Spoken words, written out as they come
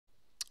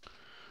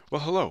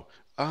Well, hello.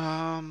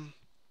 Um,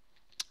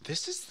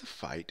 this is the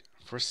fight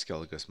for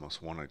Skellige's most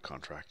wanted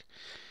contract,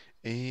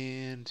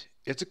 and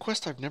it's a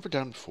quest I've never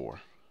done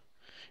before,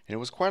 and it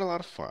was quite a lot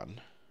of fun.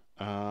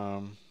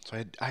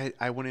 So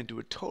I went into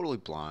it totally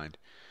blind,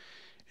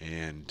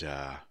 and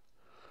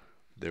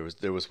there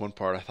was one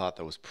part I thought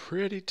that was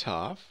pretty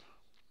tough,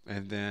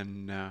 and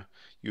then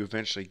you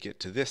eventually get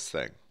to this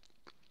thing.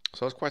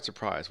 So I was quite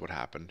surprised what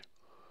happened.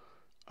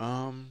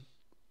 Um,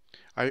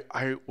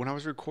 I when I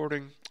was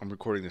recording, I'm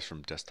recording this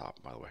from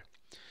desktop, by the way.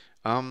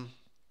 Um,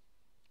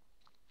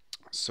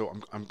 So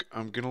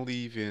I'm gonna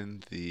leave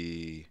in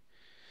the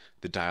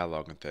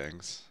dialogue and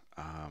things,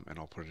 and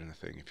I'll put it in a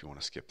thing if you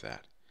want to skip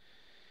that.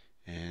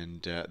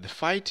 And the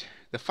fight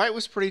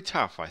was pretty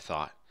tough, I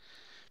thought,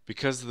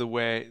 because of the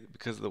way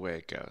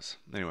it goes.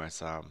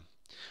 Anyways,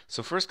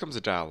 so first comes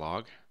the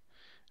dialogue,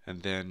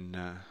 and then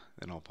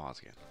I'll pause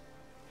again.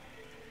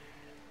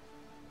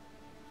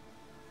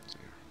 So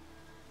here,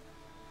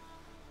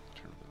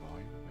 turn up the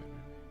volume a bit,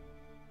 maybe.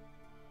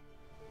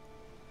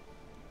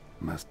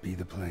 Must be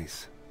the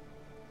place.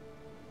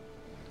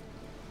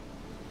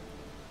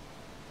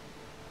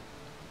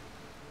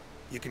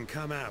 You can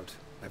come out.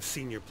 I've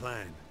seen your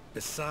plan.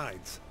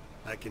 Besides,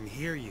 I can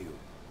hear you.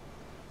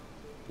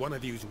 One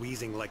of you's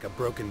wheezing like a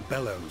broken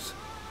bellows.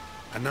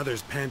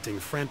 Another's panting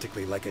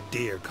frantically like a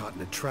deer caught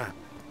in a trap.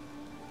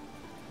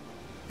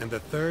 And the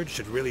third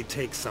should really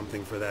take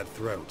something for that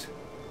throat.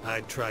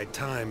 I'd try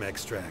thyme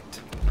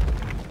extract.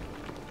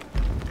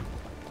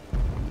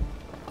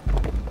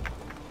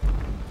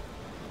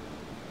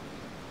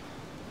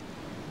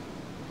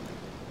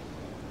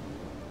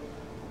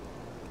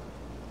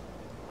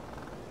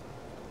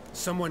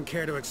 Someone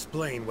care to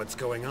explain what's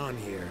going on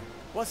here?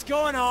 What's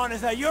going on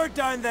is that you're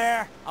down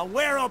there, and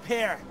we're up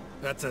here.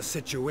 That's a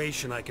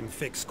situation I can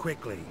fix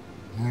quickly.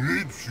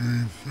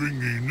 Glitchy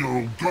thingy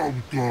no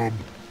gum gum.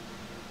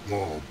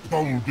 The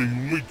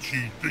pounding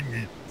glitchy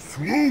thingy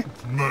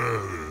swoop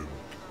man.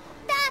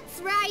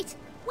 That's right!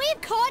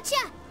 We've caught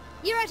you!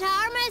 You're at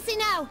our mercy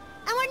now,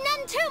 and we're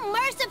none too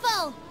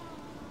merciful!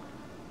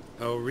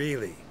 Oh,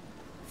 really?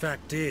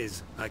 Fact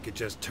is, I could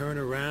just turn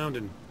around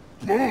and...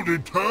 Bloody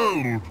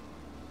toad.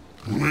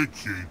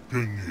 Glitchy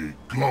thingy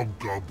gum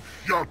gum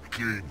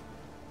shotkin.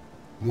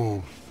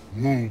 The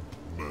swoop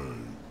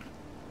man.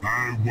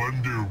 I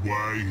wonder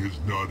why he's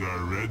not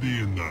already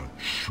in the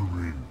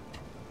shrimp.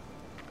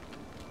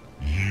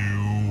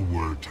 You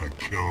were to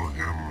kill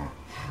him.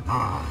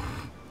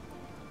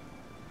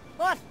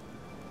 What?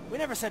 We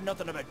never said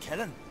nothing about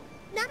killing.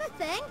 Not a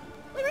thing.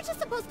 We were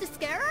just supposed to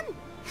scare him.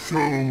 So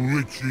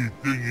witchy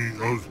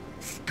thingy us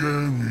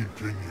scary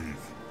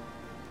thingies.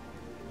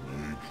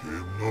 Make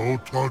him no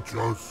touch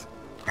us.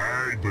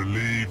 I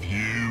believe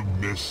you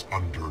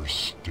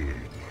misunderstood.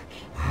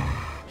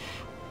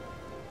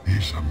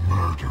 He's a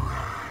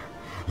murderer,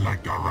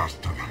 like the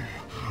rest of them.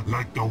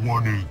 Like the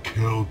one who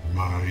killed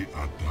my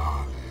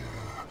Adalia.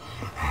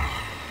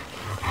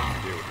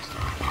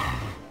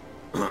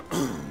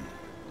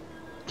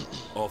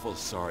 Awful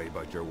sorry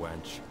about your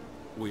wench.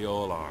 We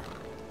all are.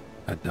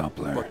 A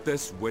Doppler. But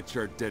this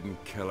Witcher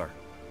didn't kill her.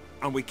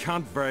 And we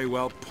can't very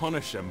well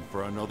punish him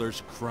for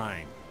another's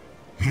crime.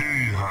 He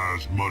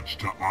has much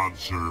to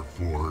answer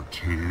for,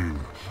 too.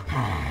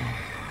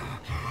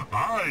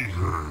 I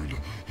heard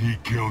he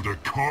killed a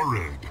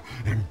Korred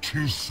in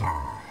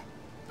Tucson.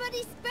 But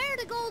he spared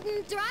a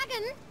golden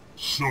dragon.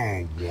 So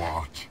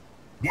what?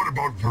 What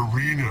about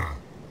Verena?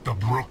 The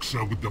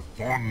Bruxa with the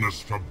fondness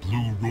for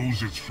blue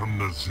roses from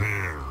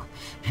Nazaire.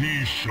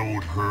 He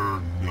showed her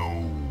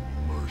no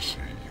mercy.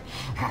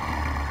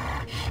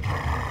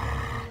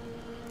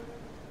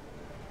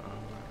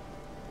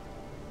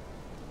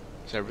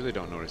 See, I really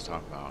don't know what he's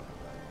talking about.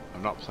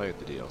 I've not played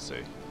the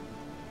DLC.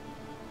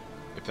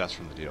 If that's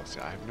from the DLC,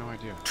 I have no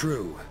idea.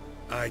 True.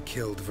 I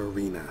killed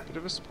Verena. Bit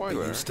of a But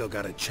spoiler. you've still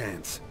got a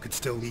chance. Could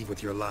still leave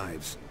with your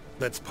lives.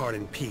 Let's part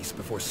in peace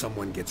before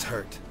someone gets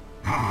hurt.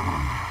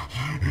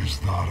 Is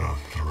that a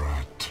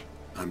threat?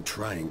 I'm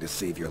trying to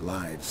save your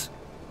lives.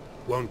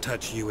 Won't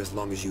touch you as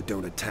long as you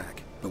don't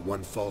attack. But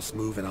one false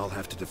move and I'll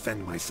have to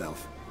defend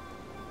myself.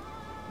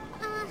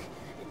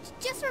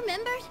 Just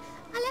remembered,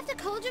 I left a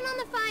cauldron on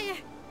the fire.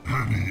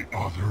 Any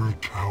other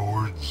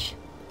cowards?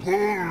 Pull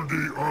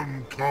the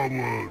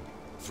uncoward!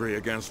 3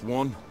 against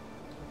 1.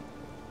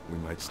 We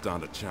might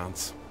stand a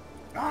chance.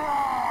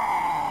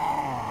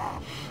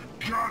 Ah!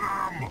 Get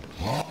him!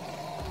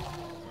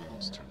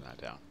 Let's turn that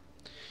down.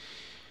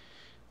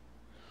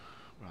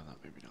 Well, not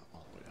maybe not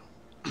all the way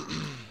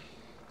down.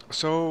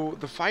 So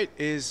the fight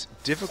is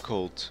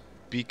difficult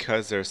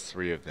because there's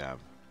 3 of them,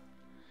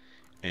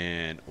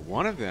 and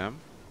one of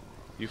them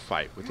you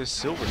fight with a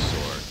silver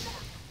sword.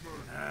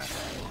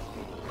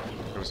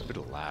 There was a bit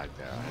of lag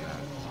there.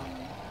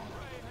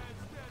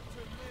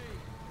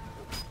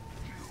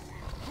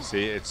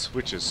 See, it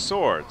switches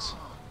swords,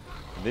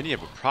 and then you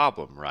have a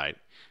problem, right?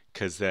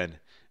 Because then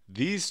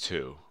these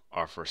 2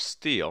 are for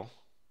steel,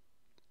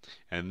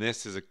 and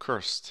this is a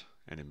cursed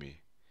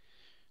enemy,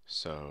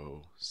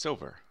 so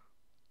silver.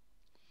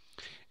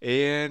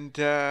 And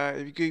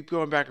if you keep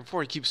going back and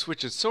forth, you keep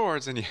switching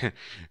swords, and you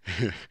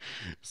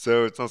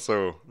so it's not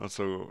so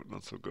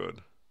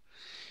good.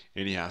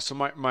 Anyhow, so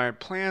my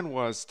plan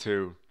was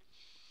to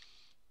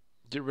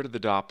get rid of the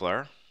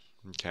Doppler,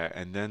 okay,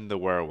 and then the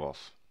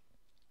werewolf.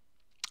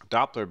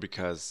 Doppler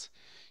because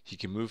he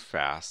can move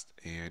fast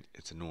and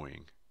it's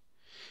annoying.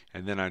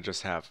 And then I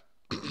just have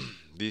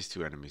these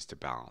two enemies to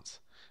balance.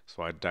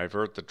 So I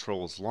divert the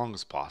troll as long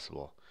as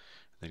possible,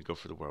 and then go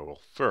for the werewolf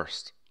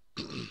first.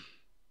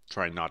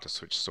 Try not to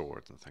switch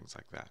swords and things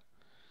like that.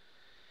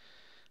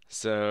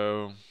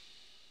 So,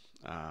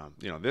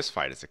 this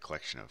fight is a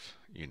collection of,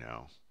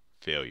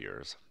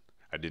 failures.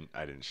 I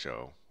didn't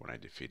show when I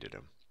defeated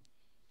him.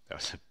 That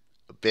was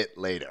a bit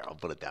later, I'll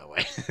put it that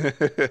way.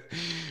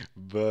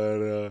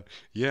 But,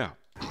 yeah.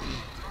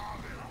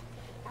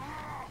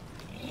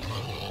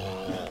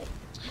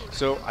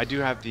 So I do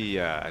have the,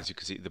 as you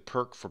can see, the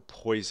perk for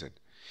poison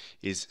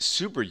is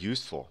super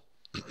useful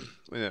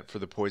for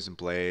the poison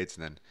blades,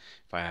 and then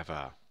if I have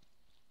a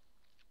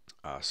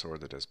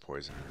sword that does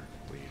poison or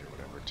bleed or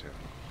whatever too,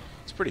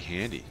 it's pretty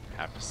handy,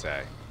 I have to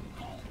say.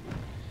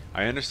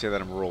 I understand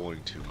that I'm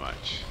rolling too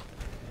much,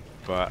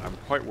 but I'm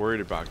quite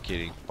worried about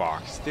getting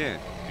boxed in,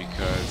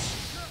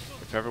 because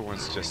if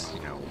everyone's just,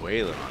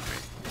 wailing on me,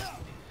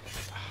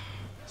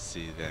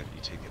 see, then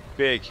you take a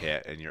big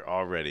hit and you're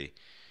already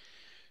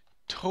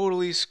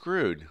totally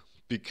screwed,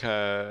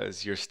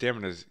 because your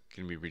stamina is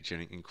going to be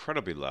regenerating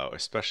incredibly low,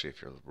 especially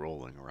if you're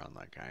rolling around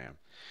like I am.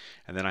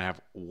 And then I have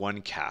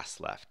one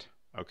cast left,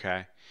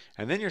 okay?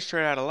 And then you're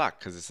straight out of luck,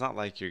 because it's not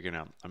like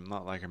I'm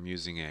not like I'm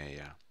using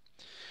a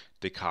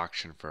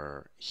decoction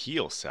for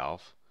heal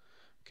self,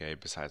 okay,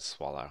 besides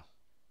swallow.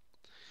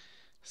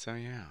 So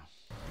yeah.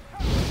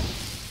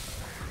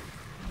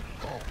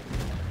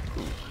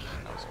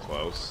 That was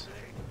close.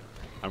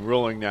 I'm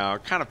rolling now,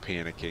 kind of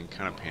panicking.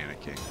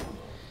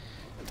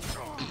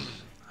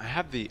 I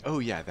have the, oh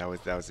yeah, that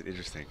was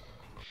interesting.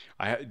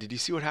 Did you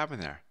see what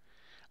happened there?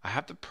 I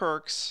have the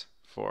perks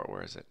for,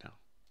 where is it now?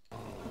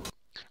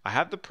 I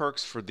have the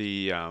perks for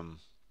the,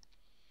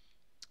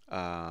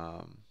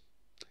 where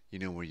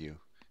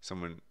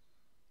someone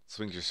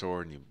swings your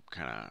sword and you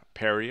kind of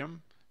parry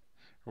him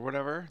or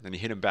whatever, then you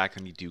hit him back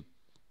and you do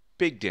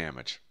big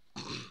damage,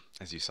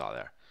 as you saw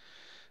there.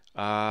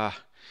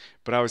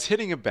 But I was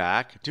hitting him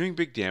back, doing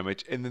big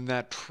damage, and then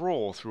that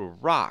troll threw a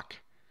rock,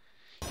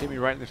 hit me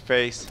right in the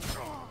face.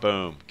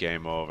 Boom,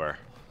 game over.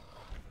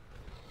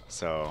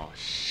 So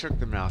shook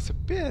the mouse a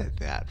bit at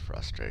that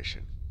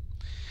frustration.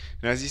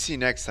 Now, as you see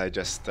next, I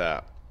just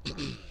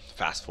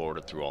fast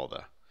forwarded through all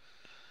the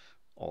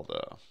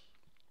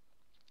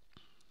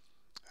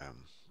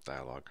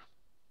dialogue.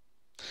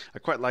 I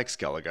quite like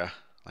Skellige,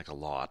 like a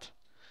lot.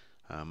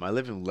 I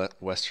live in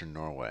Western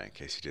Norway, in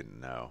case you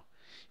didn't know,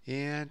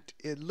 and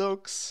it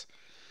looks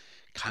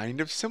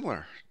kind of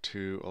similar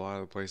to a lot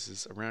of the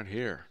places around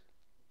here.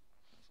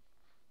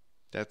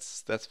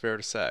 That's fair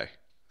to say.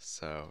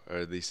 So, or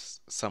at least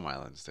some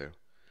islands do.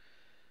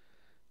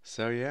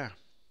 So yeah,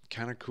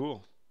 kind of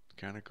cool.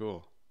 I'm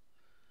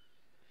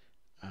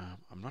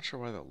not sure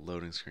why that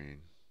loading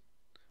screen.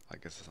 I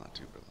guess it's not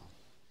super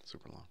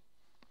long.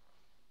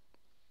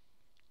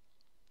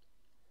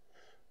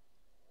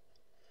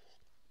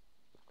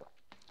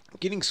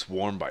 Getting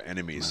swarmed by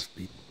enemies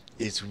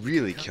is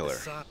really killer.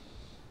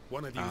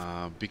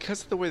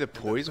 Because of the way the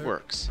poise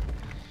works,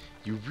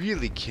 you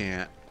really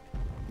can't.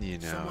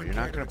 You're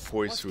not going to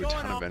poise through a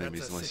ton of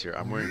enemies unless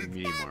I'm wearing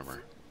medium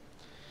armor.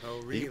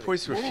 You can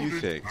poise through a few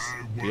things,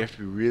 but you have to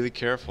be really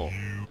careful.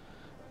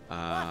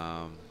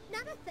 So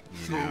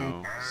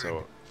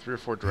 3 or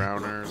 4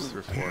 drowners, 3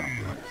 or 4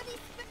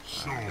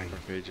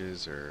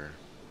 necrophages or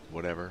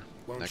whatever.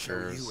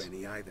 Neckers.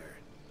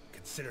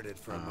 Considered it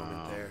for a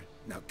moment there.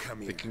 Now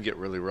come here. It can get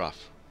really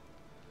rough.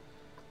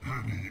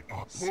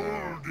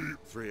 So,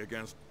 3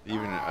 against.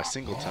 even a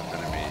single tough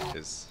enemy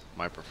is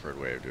my preferred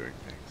way of doing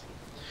things.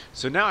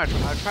 So now I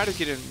try to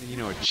get in,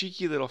 a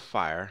cheeky little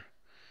fire,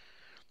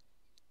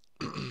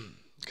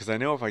 because I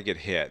know if I get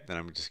hit, then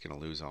I'm just gonna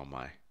lose all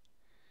my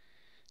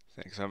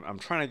things. So I'm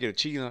trying to get a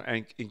cheeky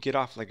and get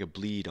off like a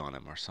bleed on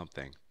him or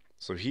something,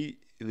 so he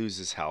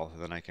loses health,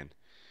 and then I can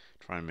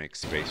try and make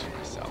space for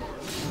myself.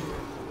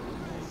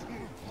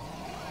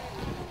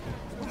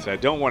 So I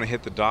don't want to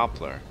hit the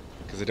Doppler,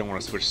 because I don't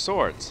want to switch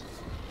swords.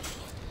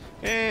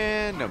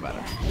 And no matter.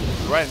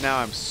 Right now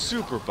I'm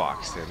super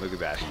boxed in. Look at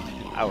that.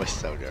 I was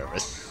so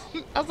nervous.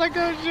 I was like,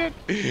 oh shit.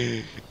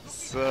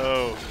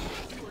 So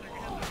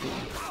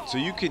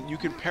you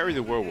can parry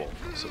the werewolf,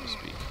 so to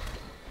speak.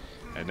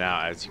 And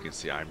now, as you can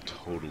see, I'm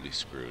totally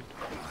screwed.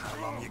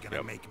 How long you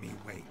gonna make me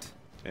wait?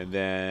 And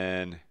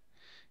then,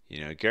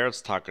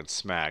 Garrett's talking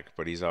smack,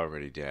 but he's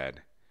already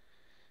dead.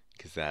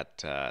 Because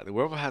the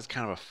werewolf has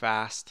kind of a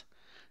fast,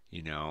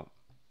 where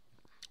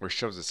he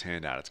shoves his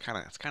hand out. It's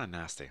kind of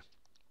nasty.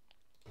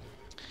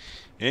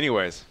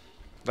 Anyways,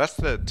 that's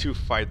the 2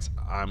 fights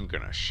I'm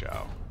gonna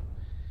show.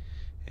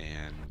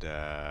 And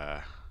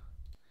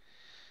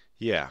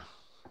yeah,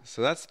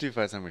 so that's the 2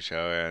 fights I'm gonna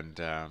show, and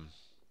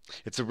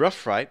it's a rough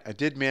fight. I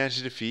did manage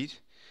to defeat,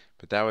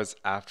 But that was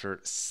after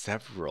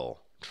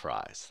several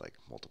tries, like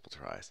multiple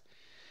tries.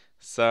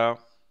 So,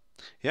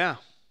 yeah.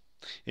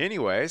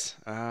 Anyways,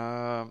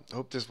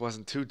 hope this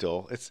wasn't too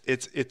dull.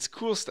 It's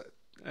cool stuff.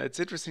 It's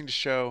interesting to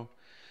show,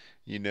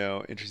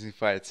 interesting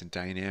fights and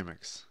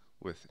dynamics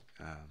with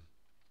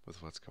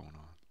what's going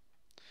on.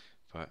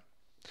 But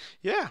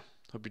yeah,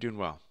 hope you're doing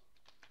well.